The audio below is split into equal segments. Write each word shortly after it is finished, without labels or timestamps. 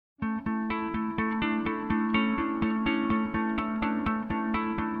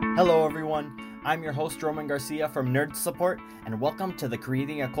Hello everyone, I'm your host Roman Garcia from Nerd Support, and welcome to the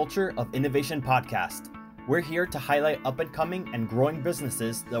Creating a Culture of Innovation podcast. We're here to highlight up-and-coming and growing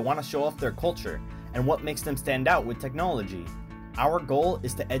businesses that want to show off their culture and what makes them stand out with technology. Our goal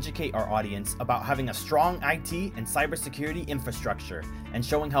is to educate our audience about having a strong IT and cybersecurity infrastructure and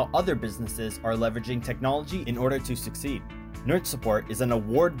showing how other businesses are leveraging technology in order to succeed. Nerd Support is an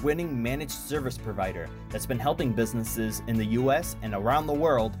award-winning managed service provider that's been helping businesses in the US and around the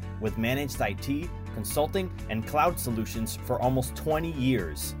world with managed IT, consulting, and cloud solutions for almost 20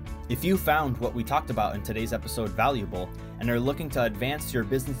 years. If you found what we talked about in today's episode valuable and are looking to advance your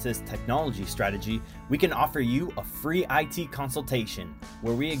business's technology strategy, we can offer you a free IT consultation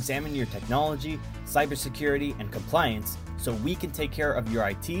where we examine your technology, cybersecurity, and compliance so we can take care of your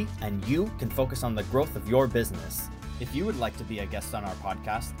IT and you can focus on the growth of your business. If you would like to be a guest on our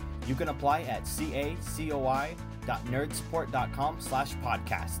podcast, you can apply at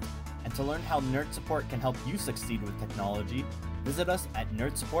cacoi.nerdsupport.com/podcast. And to learn how Nerd Support can help you succeed with technology, visit us at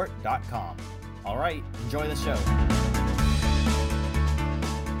nerdsupport.com. All right, enjoy the show.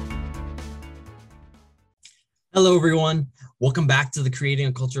 Hello, everyone. Welcome back to the Creating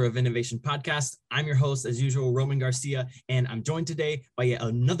a Culture of Innovation podcast. I'm your host, as usual, Roman Garcia, and I'm joined today by yet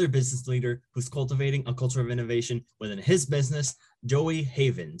another business leader who's cultivating a culture of innovation within his business, Joey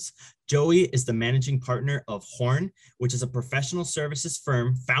Havens. Joey is the managing partner of HORNE, which is a professional services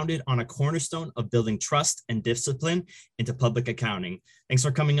firm founded on a cornerstone of building trust and discipline into public accounting. Thanks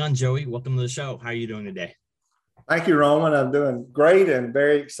for coming on, Joey. Welcome to the show. How are you doing today? Thank you, Roman. I'm doing great and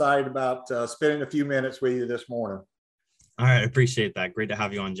very excited about spending a few minutes with you this morning. All right, I appreciate that. Great to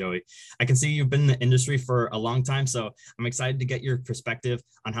have you on, Joey. I can see you've been in the industry for a long time, so I'm excited to get your perspective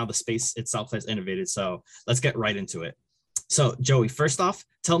on how the space itself has innovated. So let's get right into it. So, Joey, first off,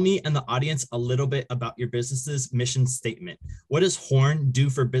 tell me and the audience a little bit about your business's mission statement. What does HORNE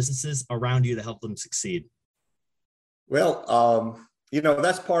do for businesses around you to help them succeed? Well,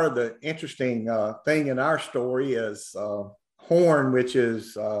 that's part of the interesting thing in our story is HORNE, which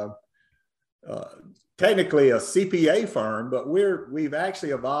is technically a CPA firm, but we've actually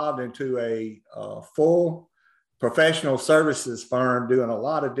evolved into a full professional services firm doing a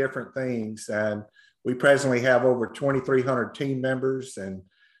lot of different things. And we presently have over 2,300 team members and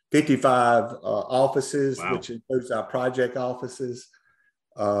 55 offices, wow, which includes our project offices.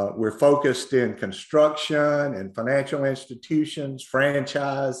 We're focused in construction and financial institutions,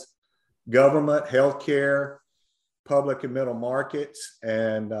 franchise, government, healthcare, public and middle markets.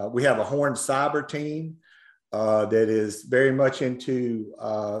 And we have a HORNE cyber team that is very much into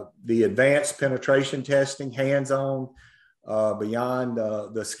the advanced penetration testing, hands-on, beyond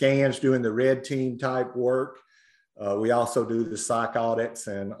the scans, doing the red team type work. We also do the psych audits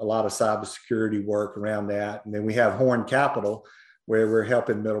and a lot of cybersecurity work around that. And then we have HORNE Capital, where we're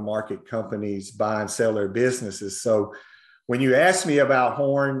helping middle market companies buy and sell their businesses. So when you ask me about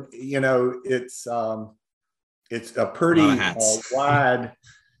HORNE, it's a pretty wide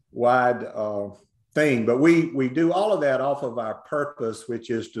thing, but we do all of that off of our purpose, which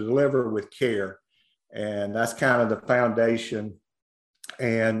is to deliver with care. And that's kind of the foundation.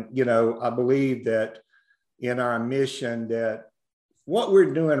 And, I believe that in our mission that what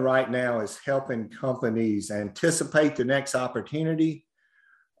we're doing right now is helping companies anticipate the next opportunity,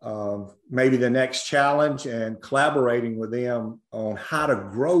 maybe the next challenge, and collaborating with them on how to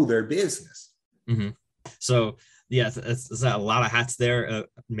grow their business. Mm-hmm. So, yeah, it's a lot of hats there.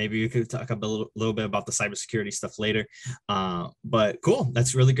 Maybe you could talk a little bit about the cybersecurity stuff later. But cool,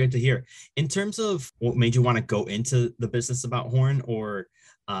 that's really great to hear. In terms of what made you want to go into the business about HORNE, or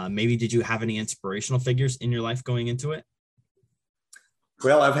maybe did you have any inspirational figures in your life going into it?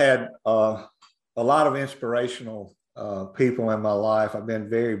 Well, I've had a lot of inspirational people in my life. I've been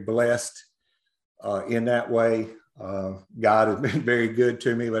very blessed in that way. God has been very good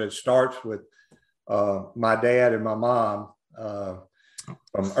to me, but it starts with my dad and my mom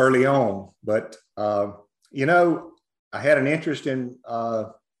from early on. But, I had an interest in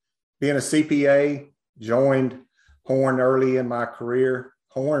being a CPA, joined HORNE early in my career.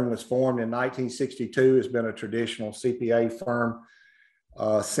 HORNE was formed in 1962, has been a traditional CPA firm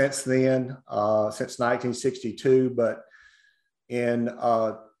since then, since 1962. But in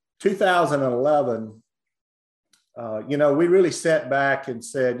 2011, we really sat back and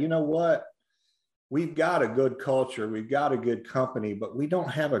said, you know what? We've got a good culture, we've got a good company, but we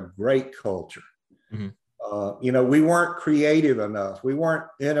don't have a great culture. Mm-hmm. We weren't creative enough. We weren't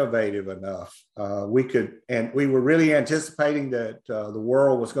innovative enough. We were really anticipating that the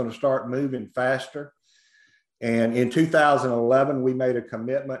world was going to start moving faster. And in 2011, we made a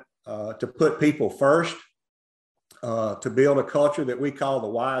commitment to put people first. to build a culture that we call the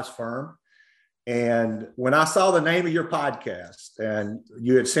Wise Firm. And when I saw the name of your podcast and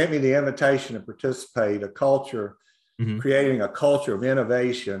you had sent me the invitation to participate, creating a culture of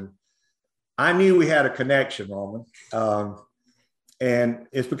innovation, I knew we had a connection, Roman. And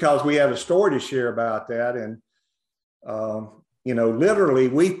it's because we have a story to share about that. And, literally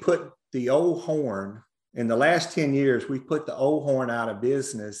we put the old HORNE in the last 10 years, we put the old HORNE out of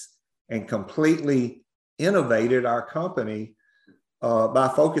business and completely innovated our company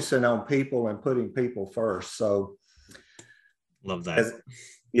by focusing on people and putting people first. So love that.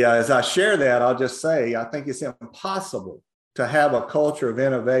 As I share that, I'll just say, I think it's impossible to have a culture of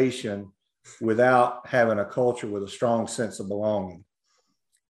innovation without having a culture with a strong sense of belonging.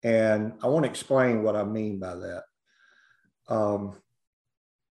 And I want to explain what I mean by that.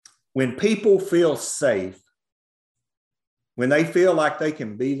 When people feel safe, when they feel like they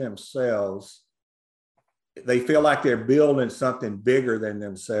can be themselves, they feel like they're building something bigger than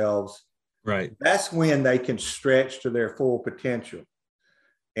themselves. Right. That's when they can stretch to their full potential.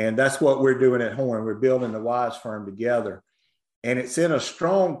 And that's what we're doing at HORNE. We're building the Wise Firm together. And it's in a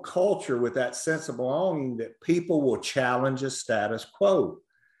strong culture with that sense of belonging that people will challenge the status quo.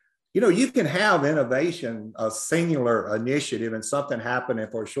 You can have innovation, a singular initiative, and something happening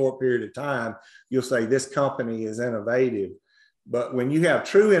for a short period of time. You'll say this company is innovative. But when you have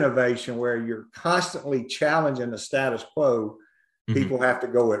true innovation where you're constantly challenging the status quo, people have to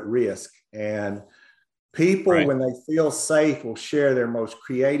go at risk. And people, when they feel safe, will share their most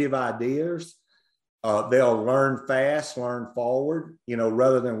creative ideas. They'll learn fast, learn forward,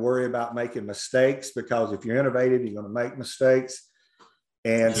 rather than worry about making mistakes, because if you're innovative, you're going to make mistakes.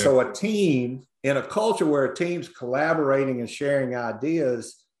 And so a team, in a culture where a team's collaborating and sharing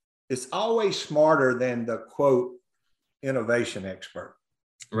ideas, it's always smarter than the quote innovation expert.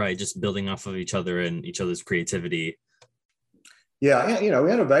 Right. Just building off of each other and each other's creativity. Yeah.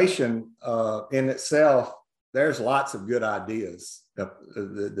 Innovation in itself, there's lots of good ideas.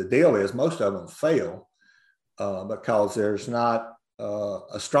 The deal is most of them fail because there's not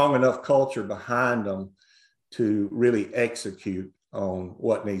a strong enough culture behind them to really execute on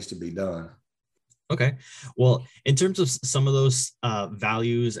what needs to be done. Okay. Well, in terms of some of those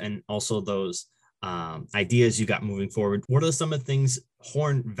values and also those ideas you got moving forward, what are some of the things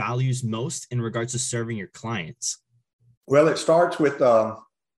HORNE values most in regards to serving your clients? Well, it starts with our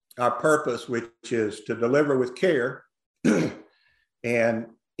purpose, which is to deliver with care. And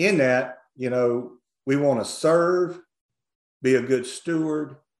in that, we want to serve, be a good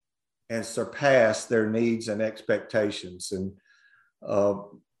steward, and surpass their needs and expectations. And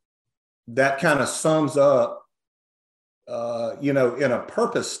that kind of sums up, in a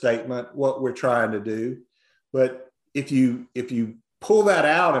purpose statement, what we're trying to do. But if you pull that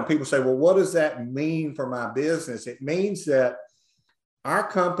out and people say, well, what does that mean for my business? It means that our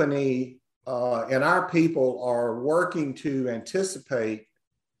company and our people are working to anticipate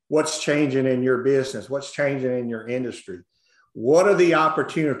what's changing in your business, what's changing in your industry. What are the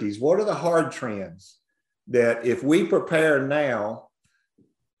opportunities? What are the hard trends that if we prepare now,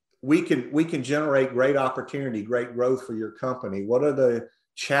 we can generate great opportunity, great growth for your company? What are the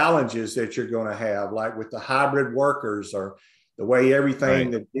challenges that you're going to have, like with the hybrid workers or the way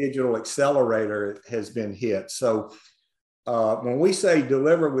everything, the digital accelerator has been hit? So when we say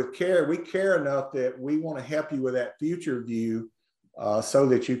deliver with care, we care enough that we want to help you with that future view so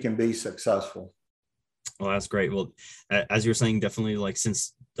that you can be successful. Well, that's great. Well, as you're saying, definitely like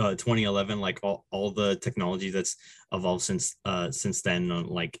since 2011, like all the technology that's evolved since then,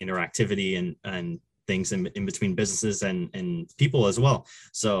 like interactivity and things in between businesses and people as well.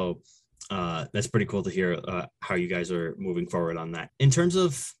 So that's pretty cool to hear how you guys are moving forward on that. In terms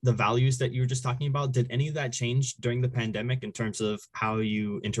of the values that you were just talking about, did any of that change during the pandemic in terms of how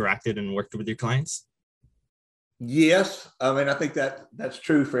you interacted and worked with your clients? Yes. I mean, I think that's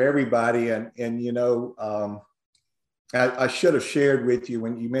true for everybody. And I should have shared with you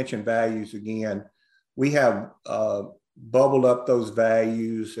when you mentioned values again, we have bubbled up those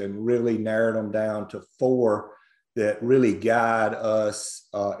values and really narrowed them down to 4 that really guide us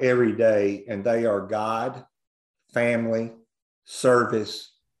every day. And they are God, family,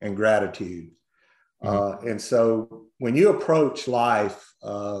 service, and gratitude. And so when you approach life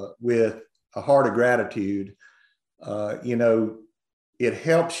with a heart of gratitude, it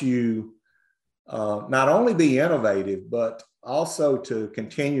helps you not only be innovative, but also to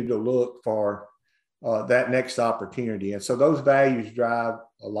continue to look for that next opportunity. And so those values drive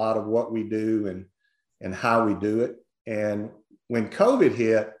a lot of what we do and how we do it. And when COVID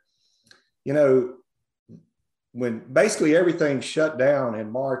hit, when basically everything shut down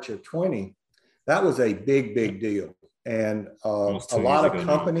in March of 20, that was a big deal. And Almost a 2 years lot of ago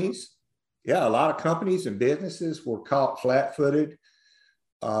now. companies, yeah, a lot of companies and businesses were caught flat-footed.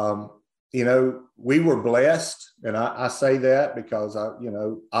 We were blessed, and I say that because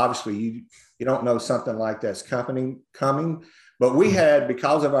obviously you don't know something like that's coming, but we had,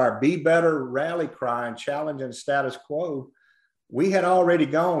 because of our Be Better rally cry and challenging status quo, we had already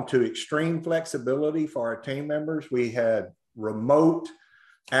gone to extreme flexibility for our team members. We had remote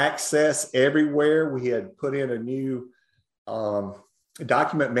access everywhere. We had put in a new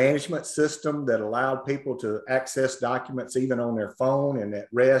document management system that allowed people to access documents even on their phone, and at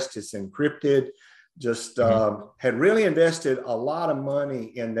rest it's encrypted. Just had really invested a lot of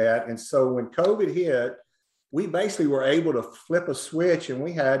money in that. And so when COVID hit, we basically were able to flip a switch, and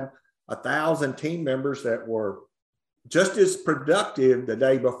we had 1,000 team members that were just as productive the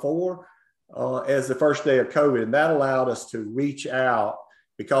day before as the first day of COVID. And that allowed us to reach out,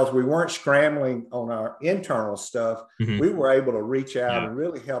 because we weren't scrambling on our internal stuff. We were able to reach out and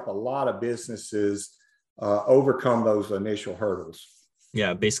really help a lot of businesses overcome those initial hurdles.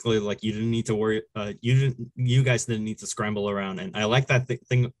 Yeah, basically, like, you didn't need to worry. You guys didn't need to scramble around. And I like that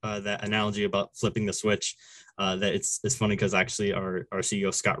thing, that analogy about flipping the switch. That it's funny because actually our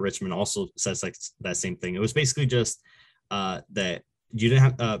CEO Scott Richmond also says like that same thing. It was basically just that you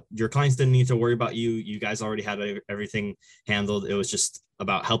didn't have your clients didn't need to worry about you. You guys already had everything handled. It was just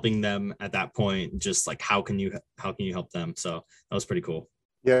about helping them at that point. Just like how can you help them? So that was pretty cool.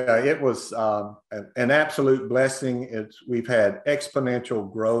 Yeah, it was an absolute blessing. We've had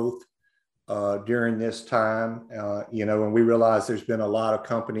exponential growth during this time, and we realize there's been a lot of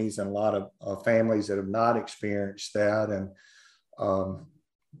companies and a lot of families that have not experienced that. And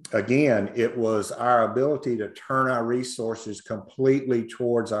again, it was our ability to turn our resources completely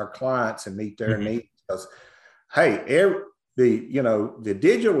towards our clients and meet their needs. Because, hey, the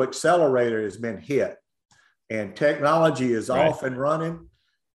digital accelerator has been hit, and technology is off and running,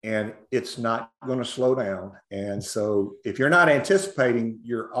 and it's not going to slow down. And so if you're not anticipating,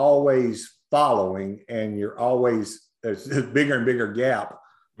 you're always following, and there's a bigger and bigger gap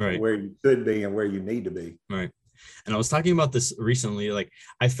where you could be and where you need to be. Right. And I was talking about this recently. Like,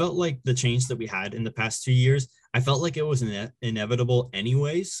 I felt like the change that we had in the past 2 years, I felt like it was inevitable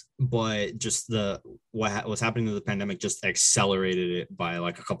anyways, but just what was happening to the pandemic just accelerated it by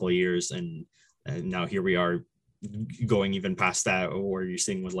like a couple of years. And now here we are going even past that, or you're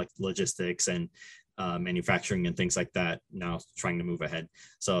seeing with like logistics and manufacturing and things like that now trying to move ahead.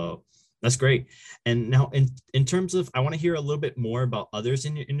 So that's great. And now in terms of, I want to hear a little bit more about others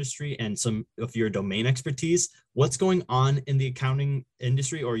in your industry and some of your domain expertise. What's going on in the accounting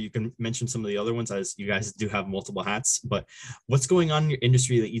industry, or you can mention some of the other ones, as you guys do have multiple hats, but what's going on in your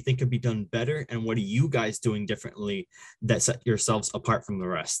industry that you think could be done better? And what are you guys doing differently that set yourselves apart from the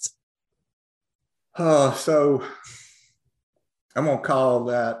rest? So I'm going to call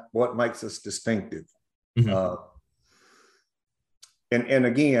that what makes us distinctive. And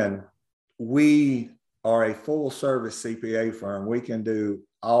again, we are a full service CPA firm. We can do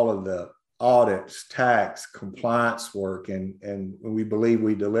all of the audits, tax, compliance work, and we believe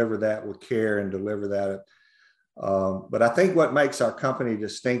we deliver that with care and deliver that. But I think what makes our company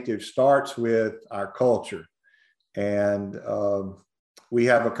distinctive starts with our culture. And we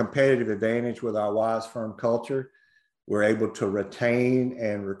have a competitive advantage with our Wise Firm culture. We're able to retain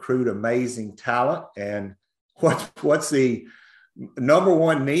and recruit amazing talent. And what's the number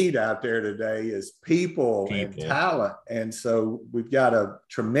one need out there today is people and talent. And so we've got a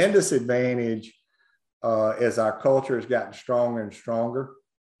tremendous advantage as our culture has gotten stronger and stronger.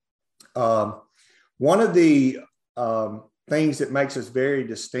 One of the things that makes us very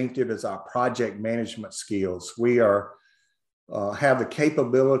distinctive is our project management skills. We have the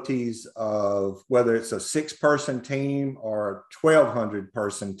capabilities of, whether it's a 6-person team or a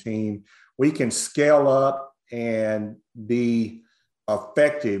 1,200-person team, we can scale up and be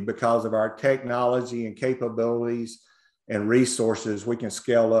effective because of our technology and capabilities and resources. We can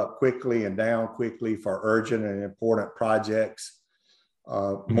scale up quickly and down quickly for urgent and important projects.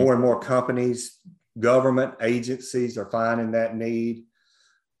 More and more companies, government agencies are finding that need.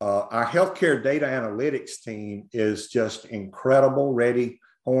 Our healthcare data analytics team is just incredible.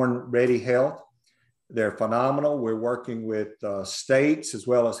 HORNE Ready Health. They're phenomenal. We're working with states as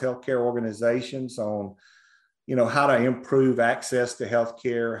well as healthcare organizations on, how to improve access to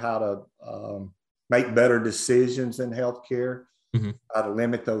healthcare, how to make better decisions in healthcare, how to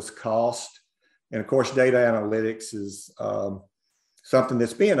limit those costs. And of course, data analytics is something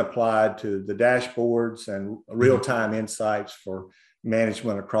that's being applied to the dashboards and real-time insights for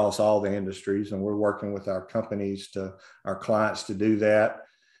management across all the industries. And we're working with our clients to do that.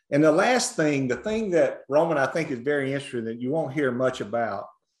 And the last thing, the thing that Roman, I think is very interesting that you won't hear much about,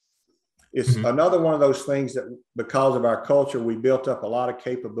 is another one of those things that because of our culture, we built up a lot of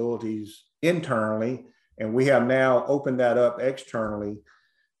capabilities internally, and we have now opened that up externally,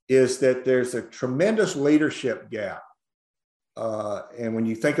 is that there's a tremendous leadership gap. And when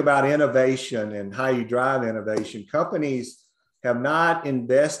you think about innovation and how you drive innovation, companies have not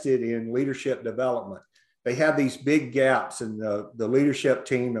invested in leadership development. They have these big gaps in the leadership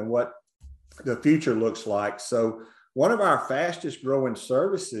team and what the future looks like. So one of our fastest growing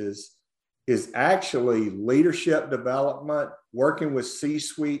services is actually leadership development, working with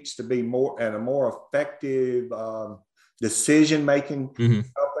C-suites to be more and a more effective decision-making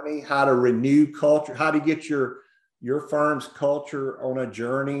company, how to renew culture, how to get your firm's culture on a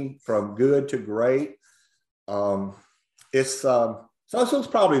journey from good to great. So it's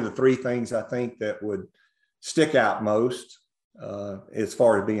probably the three things I think that would stick out most as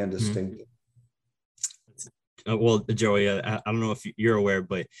far as being distinctive. Well, Joey, I don't know if you're aware,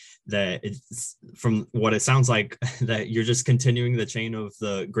 but that it's, from what it sounds like, that you're just continuing the chain of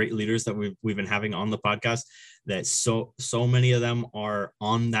the great leaders that we've been having on the podcast. That so many of them are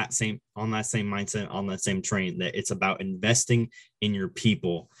on that same mindset, on that same train. That it's about investing in your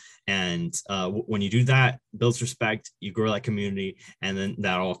people, and when you do that, builds respect. You grow that community, and then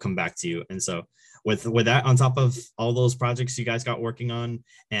that'll all come back to you. And so, with that, on top of all those projects you guys got working on,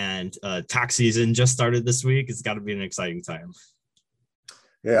 and tax season just started this week, it's got to be an exciting time.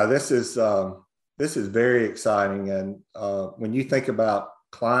 Yeah, this is very exciting. And when you think about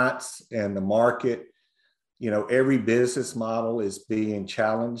clients and the market, every business model is being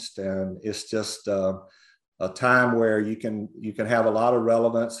challenged, and it's just a time where you can have a lot of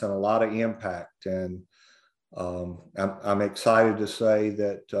relevance and a lot of impact. And I'm excited to say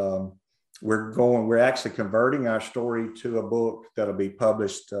that we're actually converting our story to a book that'll be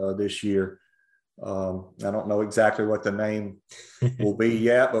published this year. I don't know exactly what the name will be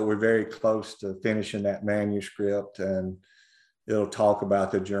yet, but we're very close to finishing that manuscript, and it'll talk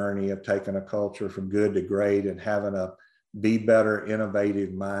about the journey of taking a culture from good to great and having a be better, innovative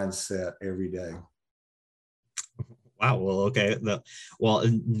mindset every day. Wow. Well, okay.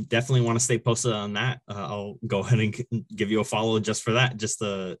 Definitely want to stay posted on that. I'll go ahead and give you a follow just for that, just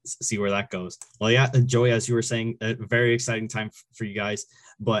to see where that goes. Well, yeah, Joey, as you were saying, a very exciting time for you guys.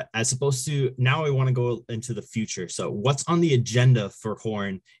 But as opposed to now, I want to go into the future. So what's on the agenda for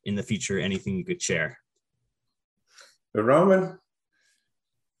HORNE in the future? Anything you could share? But Roman,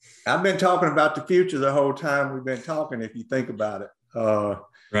 I've been talking about the future the whole time we've been talking, if you think about it.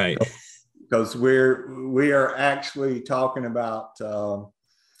 Right. Because we are actually talking about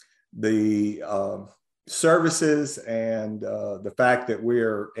the services and the fact that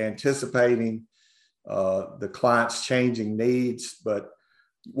we're anticipating the client's changing needs. But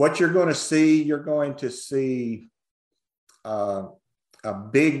what you're going to see a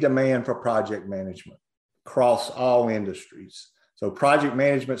big demand for project management across all industries. So project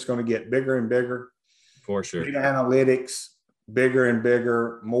management is going to get bigger and bigger. For sure. Data analytics, bigger and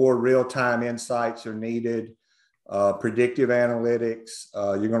bigger, more real-time insights are needed, predictive analytics.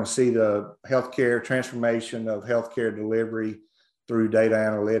 You're going to see the healthcare transformation of healthcare delivery through data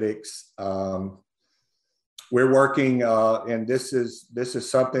analytics. We're working, and this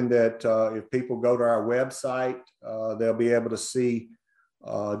is something that if people go to our website, they'll be able to see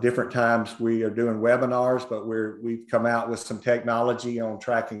different times we are doing webinars, but we've come out with some technology on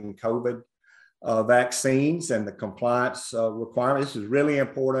tracking COVID vaccines and the compliance requirements. This is really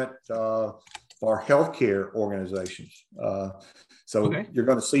important for healthcare organizations. So You're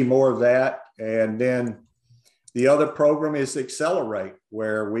going to see more of that. And then the other program is Accelerate,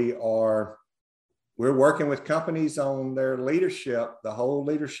 where we're working with companies on their leadership, the whole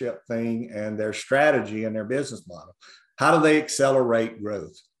leadership thing, and their strategy and their business model. How do they accelerate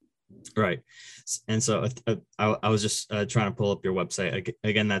growth? Right. And so I was just trying to pull up your website.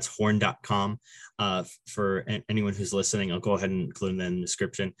 Again, that's horne.com. For anyone who's listening, I'll go ahead and include that in the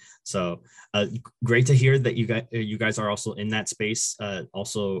description. So great to hear that you guys are also in that space,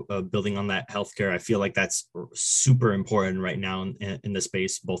 also building on that healthcare. I feel like that's super important right now in the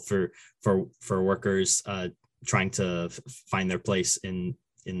space, both for workers trying to find their place in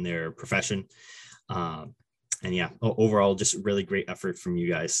their profession. And yeah, overall, just really great effort from you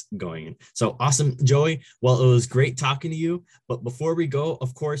guys going in. So awesome, Joey. Well, it was great talking to you. But before we go,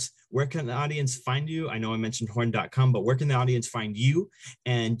 of course, where can the audience find you? I know I mentioned horne.com, but where can the audience find you?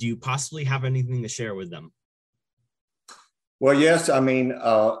 And do you possibly have anything to share with them? Well, yes. I mean,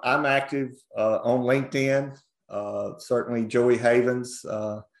 I'm active on LinkedIn. Certainly Joey Havens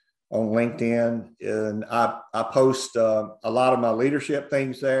on LinkedIn, and I post a lot of my leadership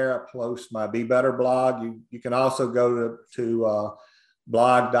things there. I post my Be Better blog. You can also go to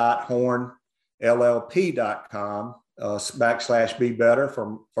blog.hornellp.com /Be Better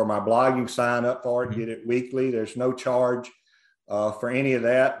for my blog. You can sign up for it, get it weekly. There's no charge for any of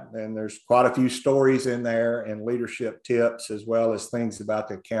that. And there's quite a few stories in there and leadership tips, as well as things about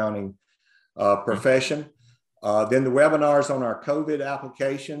the accounting profession. Then the webinars on our COVID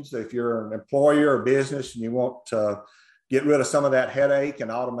applications. If you're an employer or business and you want to get rid of some of that headache and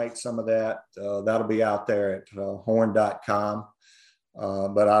automate some of that, that'll be out there at horne.com.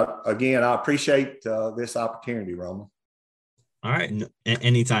 But I appreciate this opportunity, Roman. All right.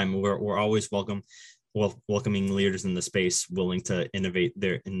 Anytime. We're always welcoming leaders in the space willing to innovate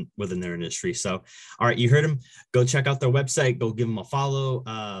within their industry. So, all right, you heard him. Go check out their website. Go give them a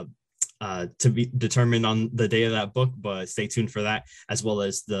follow. To be determined on the day of that book, but stay tuned for that, as well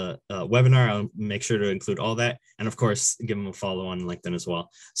as the webinar. I'll make sure to include all that. And of course, give them a follow on LinkedIn as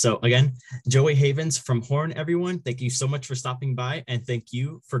well. So again, Joey Havens from HORNE, everyone, thank you so much for stopping by, and thank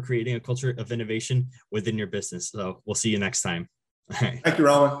you for creating a culture of innovation within your business. So we'll see you next time. All right. Thank you,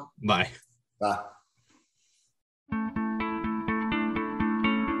 Roman. Bye. Bye.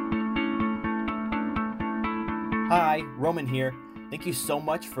 Hi, Roman here. Thank you so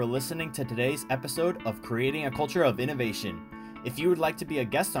much for listening to today's episode of Creating a Culture of Innovation. If you would like to be a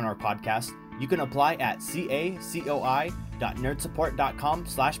guest on our podcast, you can apply at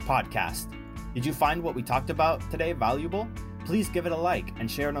cacoi.nerdsupport.com/podcast. Did you find what we talked about today valuable? Please give it a like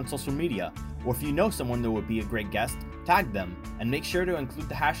and share it on social media. Or if you know someone that would be a great guest, tag them and make sure to include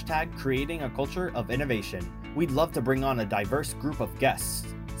the hashtag Creating a Culture of Innovation. We'd love to bring on a diverse group of guests.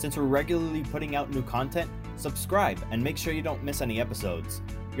 Since we're regularly putting out new content, subscribe and make sure you don't miss any episodes.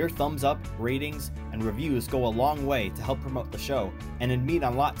 Your thumbs up, ratings, and reviews go a long way to help promote the show, and it'd mean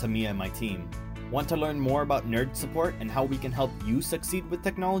a lot to me and my team. Want to learn more about Nerd Support and how we can help you succeed with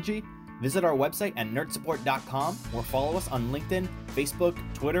technology? Visit our website at nerdsupport.com or follow us on LinkedIn, Facebook,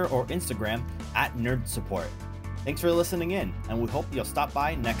 Twitter, or Instagram at Nerd Support. Thanks for listening in, and we hope you'll stop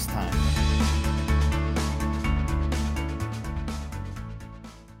by next time.